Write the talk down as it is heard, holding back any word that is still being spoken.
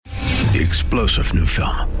The explosive new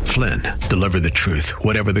film, Flynn, deliver the truth,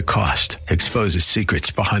 whatever the cost. Exposes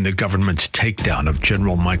secrets behind the government's takedown of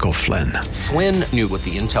General Michael Flynn. Flynn knew what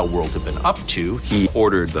the intel world had been up to. He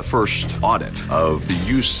ordered the first audit of the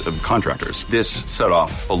use of contractors. This set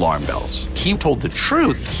off alarm bells. He told the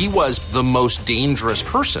truth. He was the most dangerous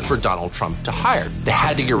person for Donald Trump to hire. They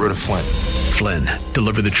had to get rid of Flynn. Flynn,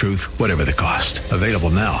 deliver the truth, whatever the cost. Available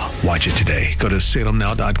now. Watch it today. Go to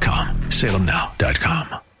salemnow.com.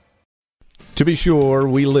 salemnow.com. To be sure,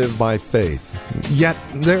 we live by faith. Yet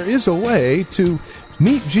there is a way to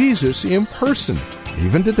meet Jesus in person,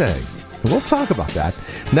 even today. And we'll talk about that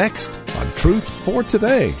next on Truth for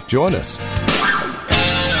Today. Join us.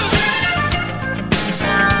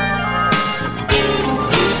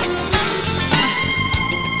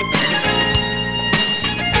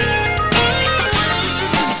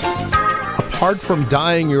 Apart from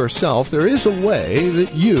dying yourself, there is a way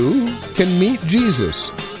that you can meet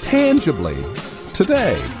Jesus tangibly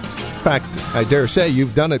today. In fact, I dare say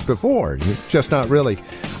you've done it before. You're just not really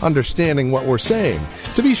understanding what we're saying.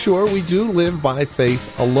 To be sure, we do live by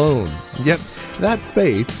faith alone. Yet that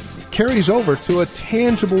faith carries over to a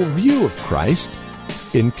tangible view of Christ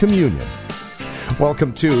in communion.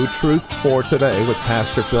 Welcome to Truth for Today with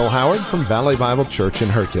Pastor Phil Howard from Valley Bible Church in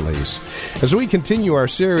Hercules. As we continue our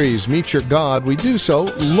series, Meet Your God, we do so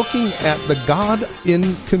looking at the God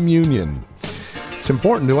in communion. It's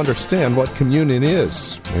important to understand what communion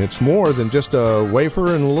is. It's more than just a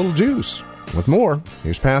wafer and a little juice. With more,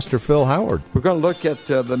 here's Pastor Phil Howard. We're going to look at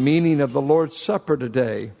the meaning of the Lord's Supper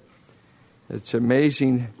today. It's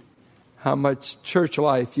amazing how much church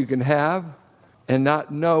life you can have and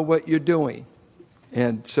not know what you're doing.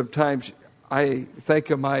 And sometimes I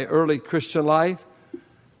think of my early Christian life.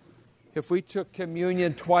 If we took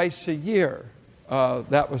communion twice a year,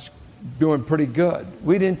 that was doing pretty good.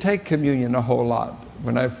 We didn't take communion a whole lot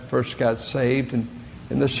when I first got saved and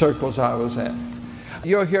in the circles I was in.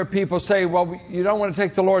 You'll hear people say, well, you don't want to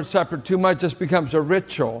take the Lord's Supper too much, it just becomes a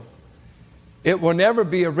ritual. It will never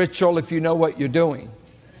be a ritual if you know what you're doing.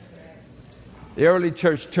 The early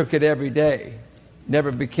church took it every day,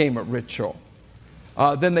 never became a ritual.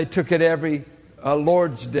 Then they took it every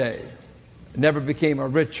Lord's Day, never became a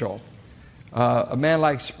ritual. A man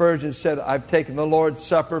like Spurgeon said, I've taken the Lord's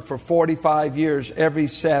Supper for 45 years every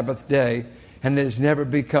Sabbath day, and it has never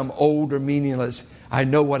become old or meaningless. I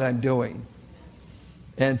know what I'm doing.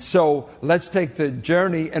 And so let's take the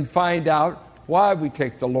journey and find out why we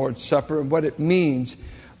take the Lord's Supper and what it means.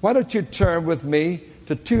 Why don't you turn with me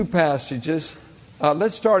to two passages.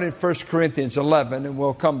 Let's start in 1 Corinthians 11, and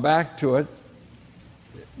we'll come back to it.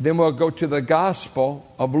 Then we'll go to the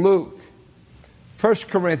Gospel of Luke. 1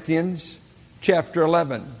 Corinthians chapter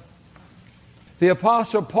 11. The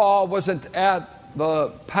Apostle Paul wasn't at the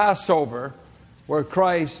Passover where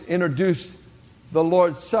Christ introduced the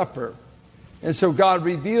Lord's Supper. And so God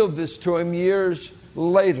revealed this to him years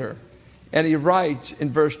later. And he writes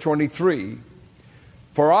in verse 23,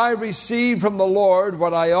 For I received from the Lord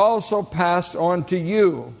what I also passed on to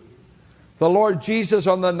you. The Lord Jesus,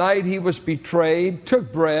 on the night he was betrayed,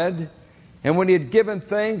 took bread, and when he had given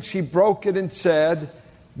thanks, he broke it and said,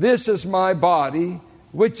 This is my body,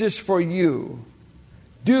 which is for you.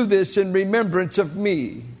 Do this in remembrance of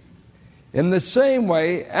me. In the same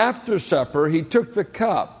way, after supper, he took the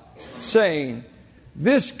cup, saying,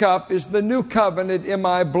 This cup is the new covenant in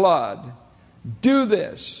my blood. Do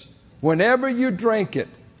this whenever you drink it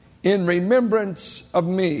in remembrance of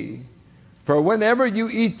me. For whenever you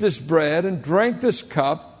eat this bread and drink this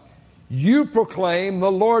cup, you proclaim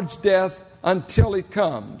the Lord's death until he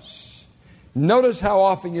comes. Notice how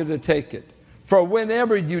often you're to take it. For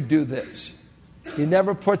whenever you do this. He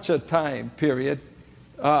never puts a time period.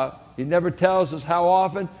 He never tells us how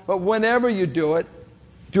often. But whenever you do it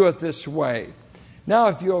this way. Now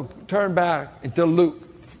if you'll turn back into Luke,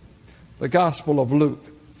 the Gospel of Luke.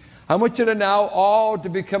 I want you to now all to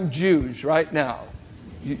become Jews right now.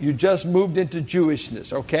 You just moved into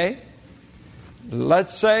Jewishness, okay?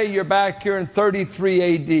 Let's say you're back here in 33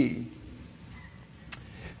 A.D.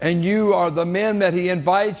 And you are the men that he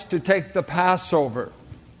invites to take the Passover.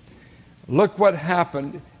 Look what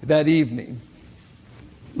happened that evening.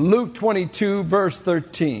 Luke 22, verse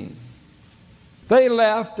 13. They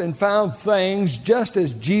left and found things just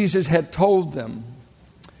as Jesus had told them.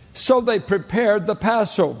 So they prepared the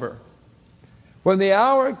Passover. When the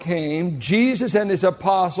hour came, Jesus and his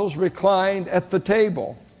apostles reclined at the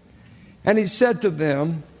table. And he said to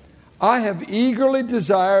them, I have eagerly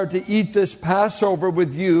desired to eat this Passover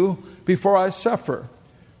with you before I suffer.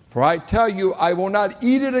 For I tell you, I will not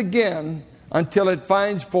eat it again until it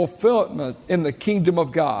finds fulfillment in the kingdom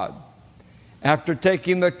of God. After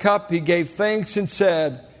taking the cup, he gave thanks and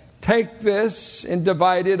said, "Take this and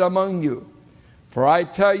divide it among you. For I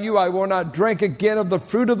tell you, I will not drink again of the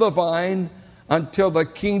fruit of the vine until the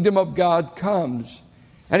kingdom of God comes."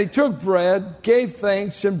 And he took bread, gave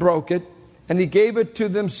thanks, and broke it, and he gave it to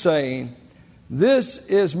them, saying, "This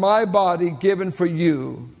is my body given for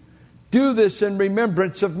you. Do this in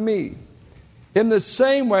remembrance of me." In the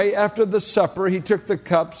same way, after the supper, he took the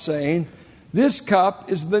cup, saying, "This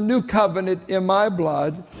cup is the new covenant in my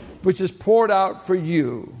blood, which is poured out for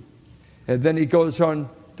you." And then he goes on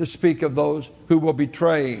to speak of those who will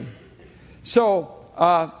betray him. So,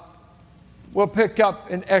 we'll pick up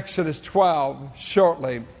in Exodus 12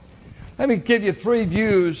 shortly. Let me give you 3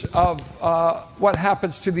 views of what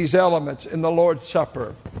happens to these elements in the Lord's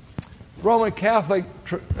Supper. Roman Catholic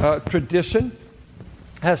tradition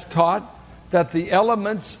has taught that the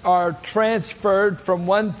elements are transferred from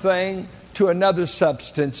one thing to another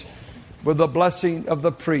substance with the blessing of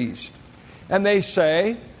the priest. And they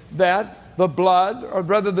say that the blood, or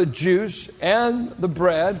rather the juice and the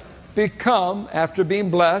bread, become, after being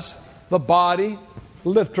blessed, the body,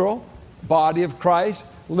 literal body of Christ,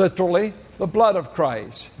 literally the blood of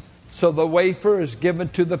Christ. So the wafer is given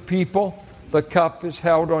to the people, the cup is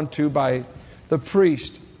held onto by the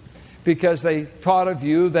priest, because they taught a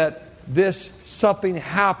view that something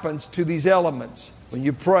happens to these elements. When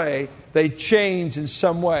you pray, they change in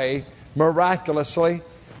some way, miraculously,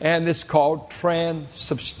 and it's called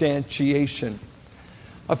transubstantiation.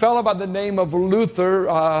 A fellow by the name of Luther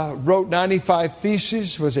wrote 95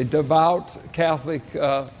 Theses, was a devout Catholic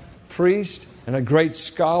priest and a great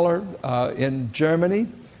scholar in Germany,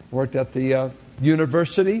 worked at the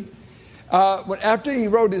university. After he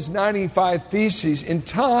wrote his 95 Theses, in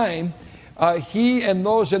time, he and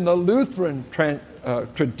those in the Lutheran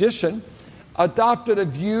tradition adopted a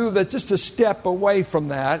view that's just a step away from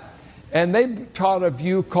that, and they taught a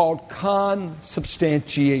view called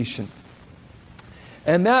consubstantiation.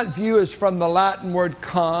 And that view is from the Latin word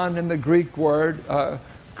con and the Greek word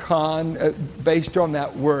con, based on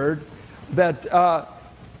that word, that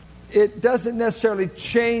it doesn't necessarily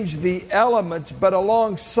change the elements, but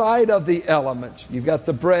alongside of the elements. You've got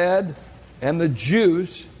the bread and the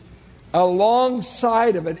juice.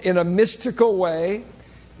 Alongside of it, in a mystical way,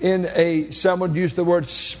 some would use the word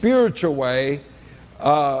spiritual way,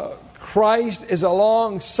 Christ is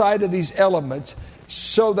alongside of these elements,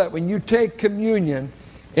 so that when you take communion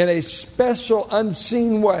in a special,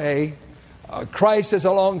 unseen way, Christ is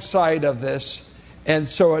alongside of this, and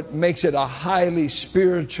so it makes it a highly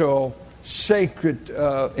spiritual, sacred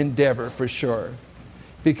endeavor for sure,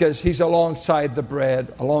 because he's alongside the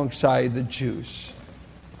bread, alongside the juice.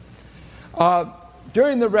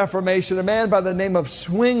 During the Reformation, a man by the name of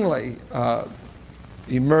Zwingli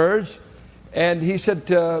emerged, and he said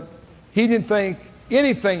he didn't think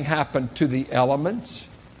anything happened to the elements.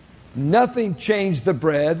 Nothing changed the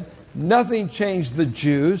bread, nothing changed the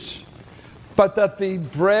juice, but that the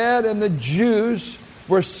bread and the juice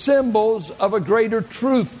were symbols of a greater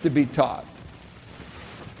truth to be taught.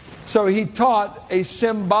 So he taught a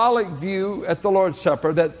symbolic view at the Lord's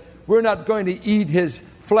Supper that we're not going to eat his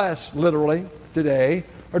flesh, literally, today,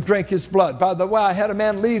 or drink his blood. By the way, I had a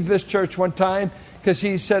man leave this church one time because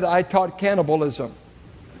he said I taught cannibalism.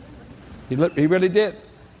 He really did.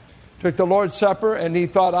 Took the Lord's Supper, and he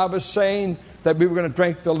thought I was saying that we were going to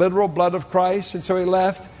drink the literal blood of Christ, and so he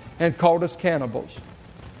left and called us cannibals.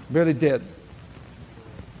 Really did.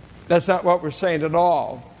 That's not what we're saying at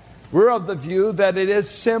all. We're of the view that it is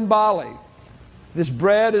symbolic. This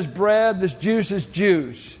bread is bread, this juice is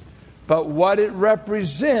juice. But what it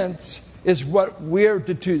represents is what we're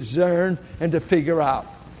to discern and to figure out.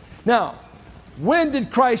 Now, when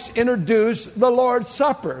did Christ introduce the Lord's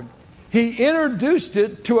Supper? He introduced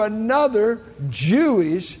it to another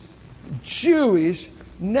Jewish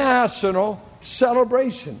national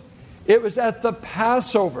celebration. It was at the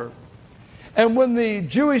Passover. And when the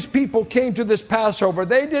Jewish people came to this Passover,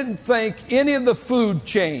 they didn't think any of the food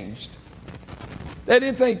changed. They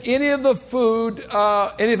didn't think any of the food,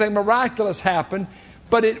 anything miraculous happened,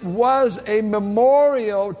 but it was a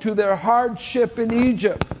memorial to their hardship in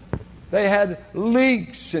Egypt. They had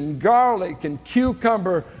leeks and garlic and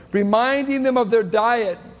cucumber, reminding them of their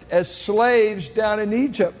diet as slaves down in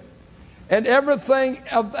Egypt. And everything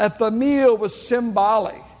at the meal was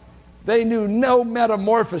symbolic. They knew no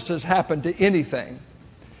metamorphosis happened to anything.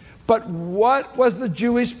 But what was the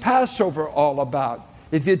Jewish Passover all about?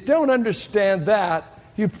 If you don't understand that,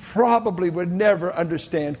 you probably would never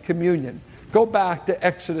understand communion. Go back to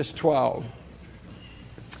Exodus 12.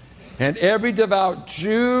 And every devout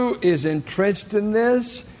Jew is entrenched in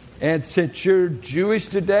this. And since you're Jewish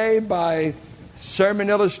today by sermon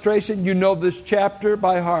illustration. You know this chapter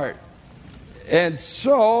by heart. And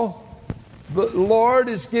so the Lord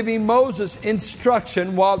is giving Moses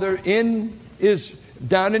instruction while they're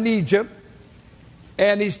down in Egypt.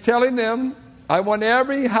 And he's telling them, I want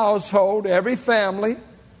every household, every family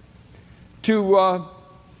to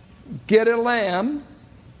get a lamb.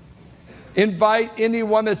 Invite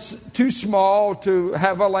anyone that's too small to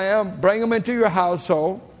have a lamb. Bring them into your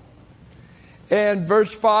household. And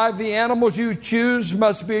verse 5, the animals you choose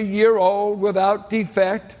must be a year old without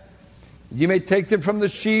defect. You may take them from the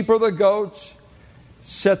sheep or the goats.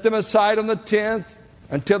 Set them aside on the 10th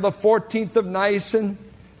until the 14th of Nisan.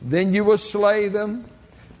 Then you will slay them.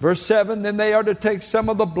 Verse 7, then they are to take some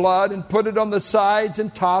of the blood and put it on the sides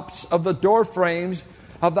and tops of the door frames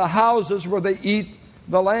of the houses where they eat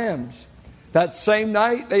the lambs. That same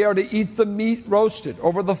night they are to eat the meat roasted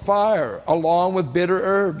over the fire, along with bitter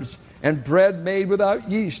herbs and bread made without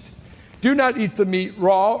yeast. Do not eat the meat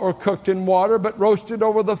raw or cooked in water, but roasted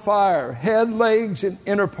over the fire, head, legs, and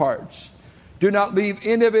inner parts. Do not leave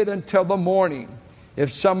any of it until the morning.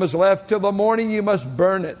 If some is left till the morning, you must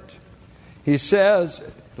burn it. He says,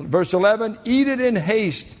 verse 11, eat it in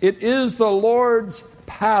haste. It is the Lord's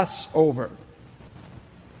Passover.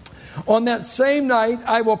 On that same night,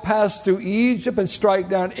 I will pass through Egypt and strike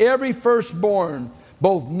down every firstborn,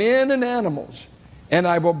 both men and animals, and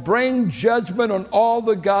I will bring judgment on all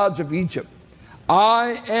the gods of Egypt.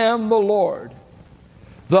 I am the Lord.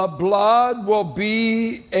 The blood will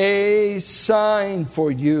be a sign for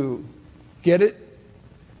you. Get it?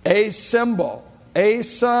 A symbol, a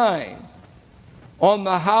sign on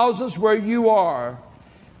the houses where you are.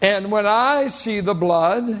 And when I see the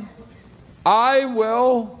blood, I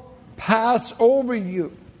will pass over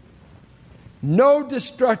you. No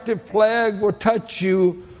destructive plague will touch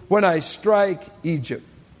you when I strike Egypt.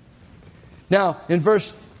 Now, in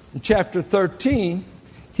chapter 13,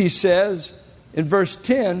 he says, in verse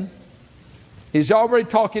 10, he's already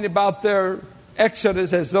talking about their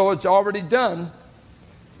exodus as though it's already done.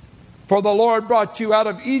 For the Lord brought you out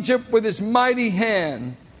of Egypt with his mighty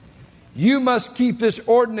hand. You must keep this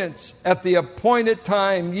ordinance at the appointed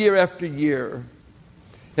time year after year.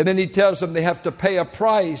 And then he tells them they have to pay a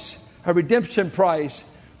price, a redemption price,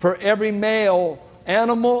 for every male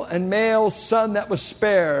animal and male son that was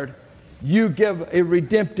spared. You give a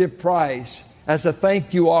redemptive price as a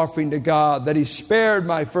thank you offering to God that he spared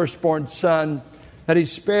my firstborn son, that he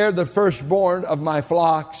spared the firstborn of my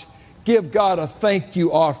flocks. Give God a thank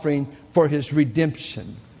you offering for his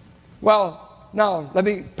redemption. Well, now let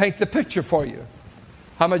me paint the picture for you.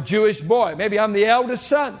 I'm a Jewish boy. Maybe I'm the eldest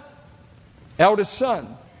son. Now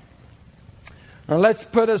let's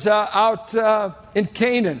put us out in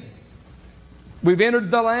Canaan. We've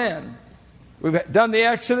entered the land. We've done the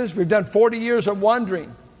Exodus. We've done 40 years of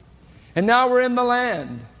wandering. And now we're in the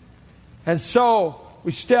land. And so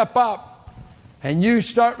we step up and you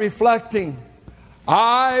start reflecting.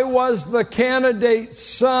 I was the candidate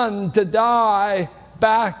son to die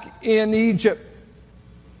back in Egypt.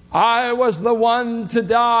 I was the one to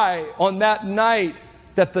die on that night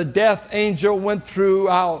that the death angel went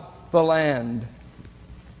throughout the land.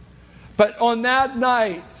 But on that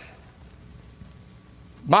night,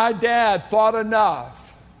 my dad thought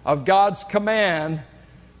enough of God's command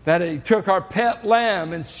that he took our pet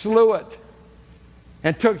lamb and slew it,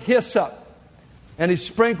 and took hyssop, and he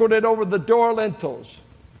sprinkled it over the door lintels,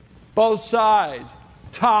 both sides,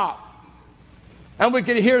 top. And we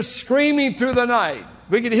could hear screaming through the night.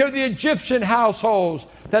 We could hear the Egyptian households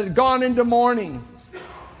that had gone into mourning.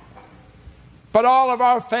 But all of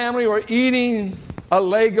our family were eating a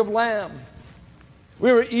leg of lamb.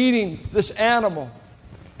 We were eating this animal.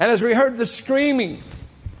 And as we heard the screaming,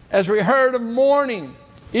 as we heard of mourning,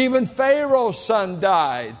 even Pharaoh's son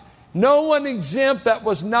died. No one exempt that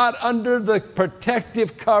was not under the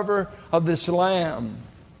protective cover of this lamb.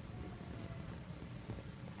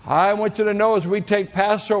 I want you to know, as we take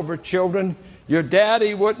Passover, children, your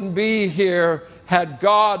daddy wouldn't be here had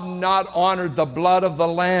God not honored the blood of the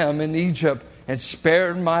lamb in Egypt and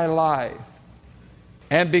spared my life.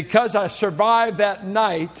 And because I survived that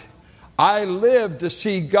night, I lived to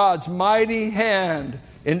see God's mighty hand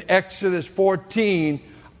in Exodus 14.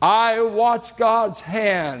 I watched God's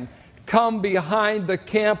hand come behind the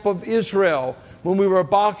camp of Israel when we were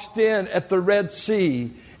boxed in at the Red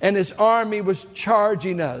Sea and his army was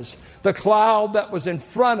charging us. The cloud that was in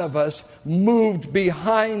front of us moved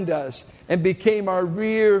behind us and became our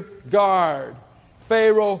rear guard.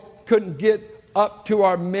 Pharaoh couldn't get up to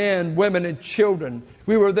our men, women, and children.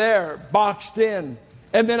 We were there, boxed in.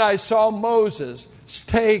 And then I saw Moses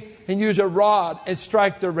take and use a rod and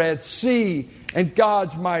strike the Red Sea. And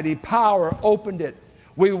God's mighty power opened it.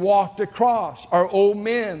 We walked across, our old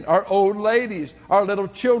men, our old ladies, our little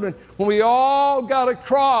children. When we all got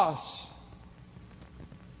across,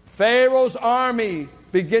 Pharaoh's army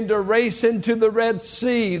began to race into the Red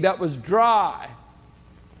Sea that was dry.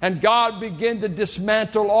 And God began to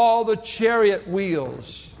dismantle all the chariot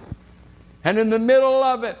wheels. And in the middle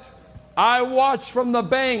of it, I watched from the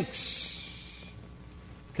banks,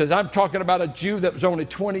 because I'm talking about a Jew that was only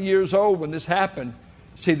 20 years old when this happened.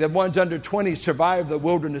 See, the ones under 20 survived the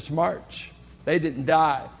wilderness march. They didn't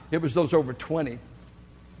die. It was those over 20.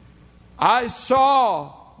 I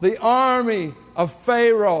saw the army of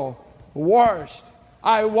Pharaoh washed.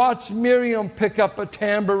 I watched Miriam pick up a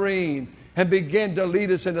tambourine and begin to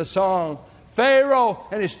lead us in a song. Pharaoh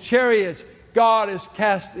and his chariots, God is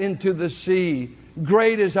cast into the sea.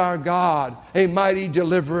 Great is our God, a mighty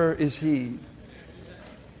deliverer is He.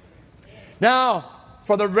 Now,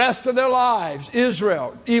 for the rest of their lives,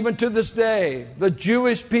 Israel, even to this day, the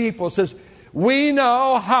Jewish people says, we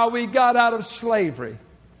know how we got out of slavery.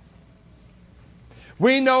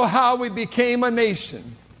 We know how we became a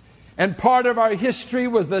nation. And part of our history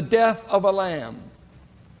was the death of a lamb.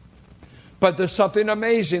 But there's something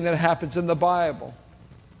amazing that happens in the Bible.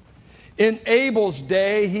 In Abel's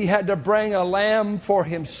day, he had to bring a lamb for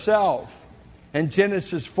himself. In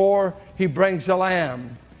Genesis 4, he brings a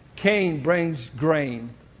lamb. Cain brings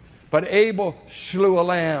grain. But Abel slew a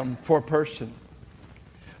lamb for a person.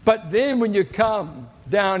 But then when you come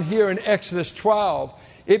down here in Exodus 12,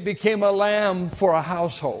 it became a lamb for a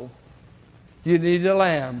household. You need a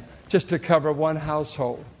lamb just to cover one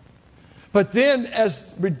household. But then as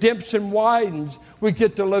redemption widens, we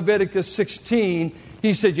get to Leviticus 16.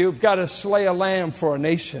 He said, you've got to slay a lamb for a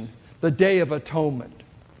nation, the Day of Atonement.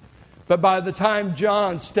 But by the time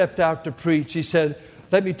John stepped out to preach, he said,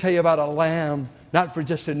 let me tell you about a lamb, not for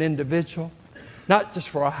just an individual, not just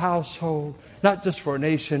for a household, not just for a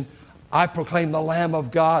nation. I proclaim the Lamb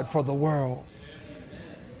of God for the world.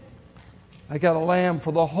 I got a lamb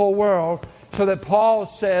for the whole world. So that Paul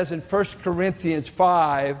says in 1 Corinthians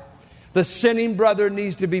 5, the sinning brother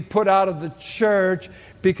needs to be put out of the church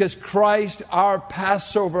because Christ, our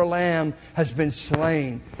Passover lamb, has been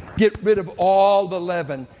slain. Get rid of all the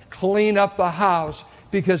leaven. Clean up the house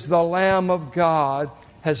because the Lamb of God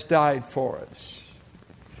has died for us.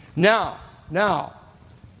 Now,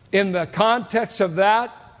 in the context of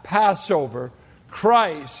that Passover,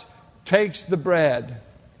 Christ takes the bread.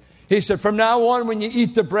 He said, from now on, when you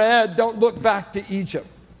eat the bread, don't look back to Egypt.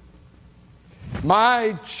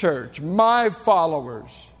 My church, my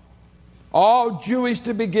followers, all Jewish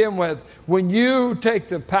to begin with, when you take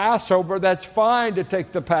the Passover, that's fine to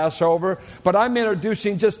take the Passover, but I'm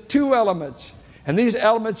introducing just two elements. And these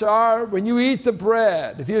elements are, when you eat the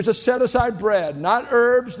bread, if you just set aside bread, not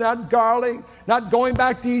herbs, not garlic, not going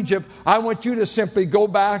back to Egypt, I want you to simply go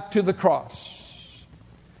back to the cross.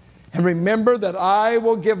 And remember that I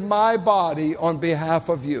will give my body on behalf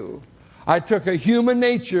of you. I took a human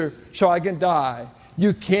nature so I can die.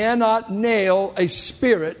 You cannot nail a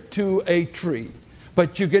spirit to a tree,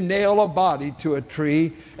 but you can nail a body to a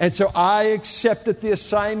tree. And so I accepted the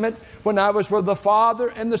assignment when I was with the Father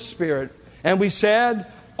and the Spirit. And we said,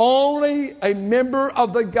 only a member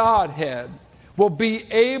of the Godhead will be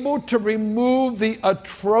able to remove the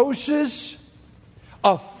atrocious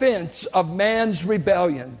offense of man's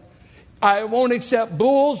rebellion. I won't accept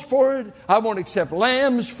bulls for it. I won't accept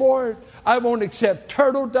lambs for it. I won't accept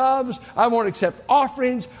turtle doves. I won't accept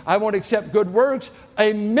offerings. I won't accept good works.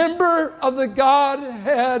 A member of the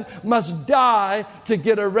Godhead must die to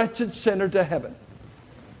get a wretched sinner to heaven.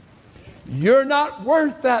 You're not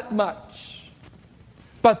worth that much,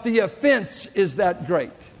 but the offense is that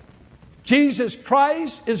great. Jesus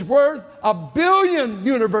Christ is worth 1 billion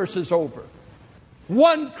universes over.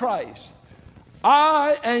 One Christ.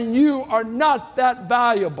 I and you are not that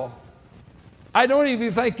valuable. I don't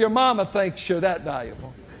even think your mama thinks you're that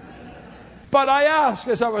valuable. But I asked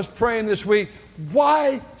as I was praying this week,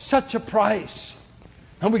 why such a price?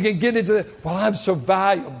 And we can get into the, well, I'm so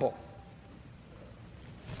valuable.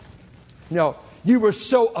 No, you were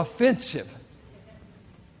so offensive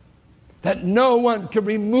that no one could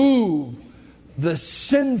remove the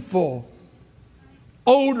sinful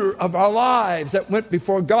odor of our lives that went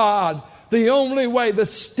before God. The only way the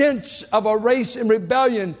stench of a race in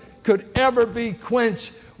rebellion could ever be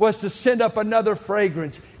quenched was to send up another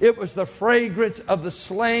fragrance. It was the fragrance of the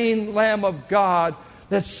slain Lamb of God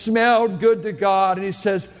that smelled good to God. And He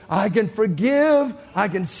says, I can forgive, I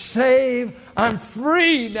can save, I'm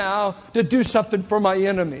free now to do something for my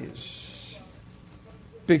enemies.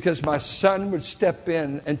 Because my Son would step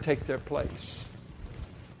in and take their place.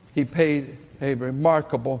 He paid a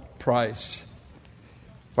remarkable price.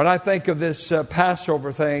 When I think of this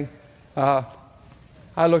Passover thing,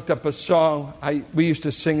 I looked up a song we used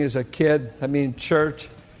to sing as a kid, church.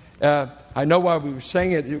 I know why we were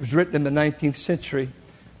singing it. It was written in the 19th century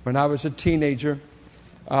when I was a teenager.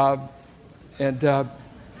 And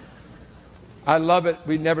I love it.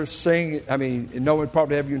 We never sing it. No one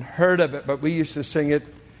probably ever even heard of it, but we used to sing it.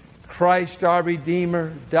 Christ our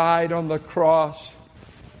Redeemer died on the cross,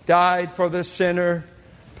 died for the sinner,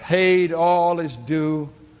 paid all his due.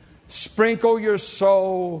 Sprinkle your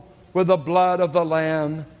soul with the blood of the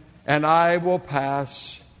Lamb, and I will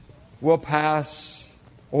pass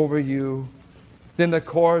over you. Then the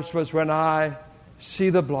chorus was, when I see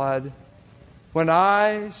the blood, when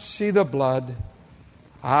I see the blood,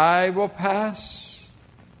 I will pass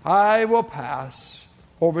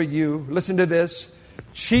over you. Listen to this.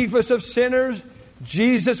 Chiefest of sinners,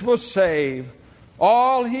 Jesus will save.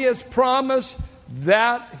 All he has promised,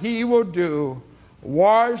 that he will do.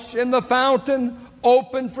 Washed in the fountain,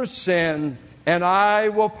 open for sin, and I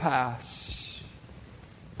will pass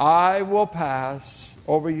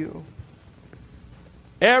over you.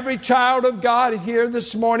 Every child of God here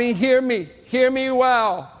this morning, hear me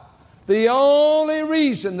well. The only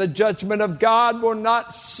reason the judgment of God will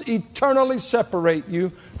not eternally separate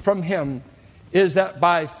you from him is that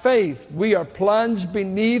by faith we are plunged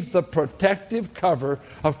beneath the protective cover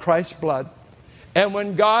of Christ's blood. And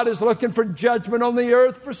when God is looking for judgment on the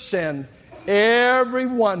earth for sin,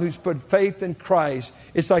 everyone who's put faith in Christ,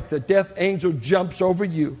 it's like the death angel jumps over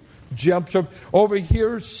you. Jumps over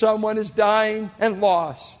here, someone is dying and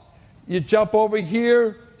lost. You jump over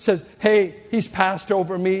here, says, hey, he's passed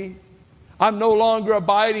over me. I'm no longer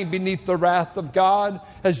abiding beneath the wrath of God,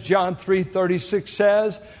 as John 3:36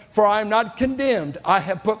 says. For I am not condemned. I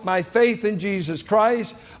have put my faith in Jesus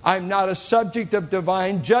Christ. I'm not a subject of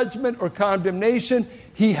divine judgment or condemnation.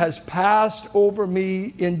 He has passed over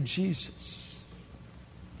me in Jesus.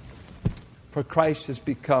 For Christ has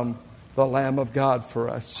become the Lamb of God for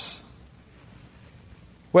us.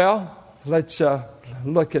 Well, let's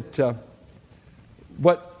look at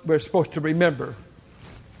what we're supposed to remember.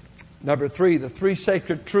 Number 3, the 3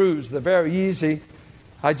 sacred truths. They're very easy.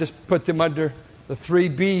 I just put them under the 3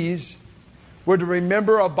 B's. We're to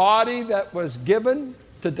remember a body that was given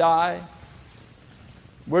to die.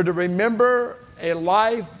 We're to remember a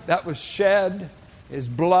life that was shed, his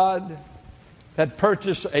blood, that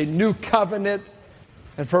purchased a new covenant.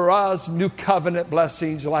 And for us, new covenant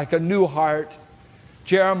blessings like a new heart.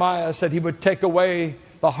 Jeremiah said he would take away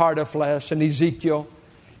the heart of flesh. And Ezekiel,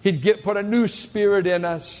 he'd put a new spirit in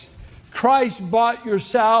us. Christ bought your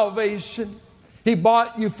salvation. He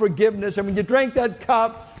bought you forgiveness. And when you drink that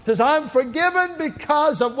cup, it says, I'm forgiven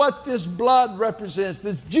because of what this blood represents.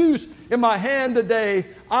 This juice in my hand today,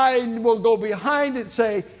 I will go behind it and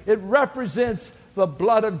say, it represents the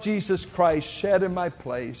blood of Jesus Christ shed in my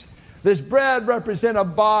place. This bread represents a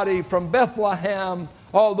body from Bethlehem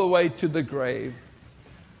all the way to the grave.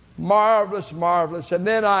 Marvelous, marvelous. And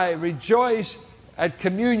then I rejoice at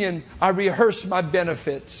communion. I rehearse my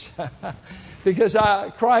benefits. Because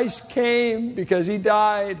Christ came, because he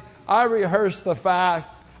died, I rehearse the fact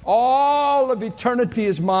all of eternity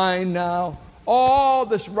is mine now. All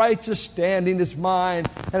this righteous standing is mine.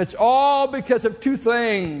 And it's all because of 2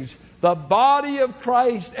 things. The body of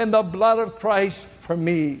Christ and the blood of Christ for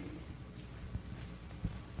me.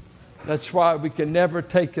 That's why we can never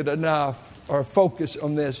take it enough or focus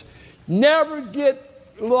on this. Never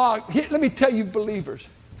get locked. Let me tell you, believers.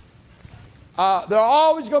 There are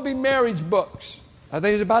always going to be marriage books. I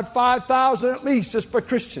think it's about 5,000 at least just for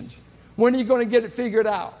Christians. When are you going to get it figured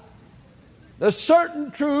out? There's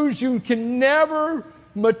certain truths you can never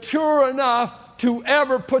mature enough to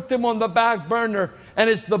ever put them on the back burner. And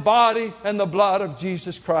it's the body and the blood of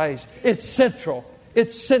Jesus Christ. It's central.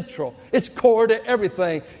 It's central. It's core to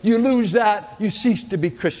everything. You lose that, you cease to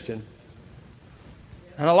be Christian.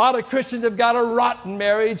 And a lot of Christians have got a rotten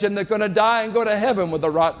marriage, and they're going to die and go to heaven with a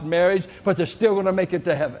rotten marriage, but they're still going to make it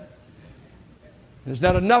to heaven. There's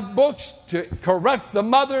not enough books to correct the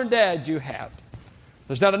mother and dad you had.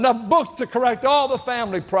 There's not enough books to correct all the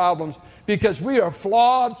family problems, because we are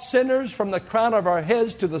flawed sinners from the crown of our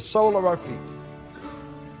heads to the sole of our feet.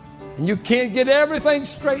 And you can't get everything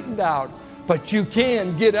straightened out, but you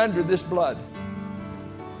can get under this blood.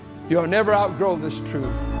 You'll never outgrow this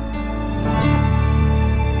truth.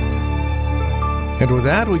 And with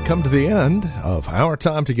that, we come to the end of our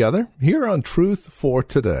time together here on Truth for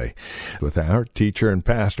Today with our teacher and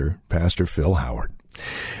pastor, Pastor Phil Howard.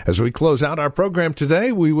 As we close out our program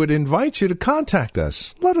today, we would invite you to contact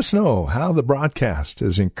us. Let us know how the broadcast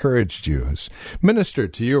has encouraged you, has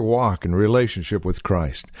ministered to your walk and relationship with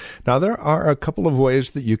Christ. Now, there are a couple of ways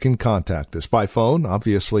that you can contact us. By phone,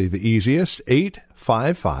 obviously the easiest,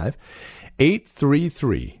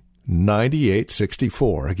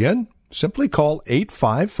 855-833-9864. Again, simply call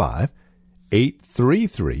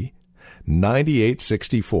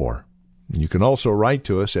 855-833-9864. You can also write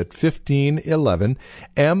to us at 1511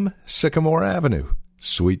 M. Sycamore Avenue,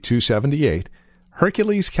 Suite 278,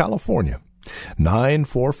 Hercules, California.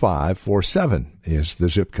 94547 is the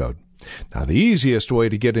zip code. Now, the easiest way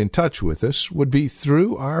to get in touch with us would be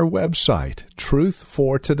through our website,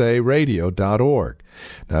 truthfortodayradio.org.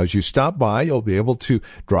 Now, as you stop by, you'll be able to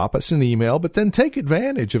drop us an email, but then take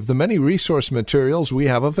advantage of the many resource materials we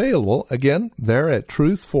have available, again, there at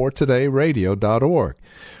truthfortodayradio.org.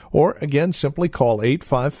 Or, again, simply call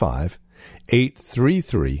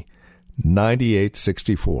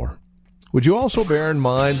 855-833-9864. Would you also bear in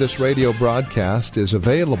mind this radio broadcast is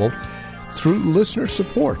available through listener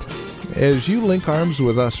support? As you link arms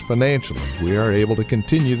with us financially, we are able to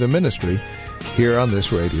continue the ministry here on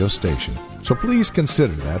this radio station. So please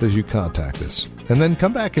consider that as you contact us. And then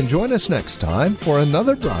come back and join us next time for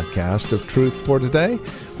another broadcast of Truth for Today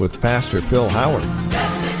with Pastor Phil Howard.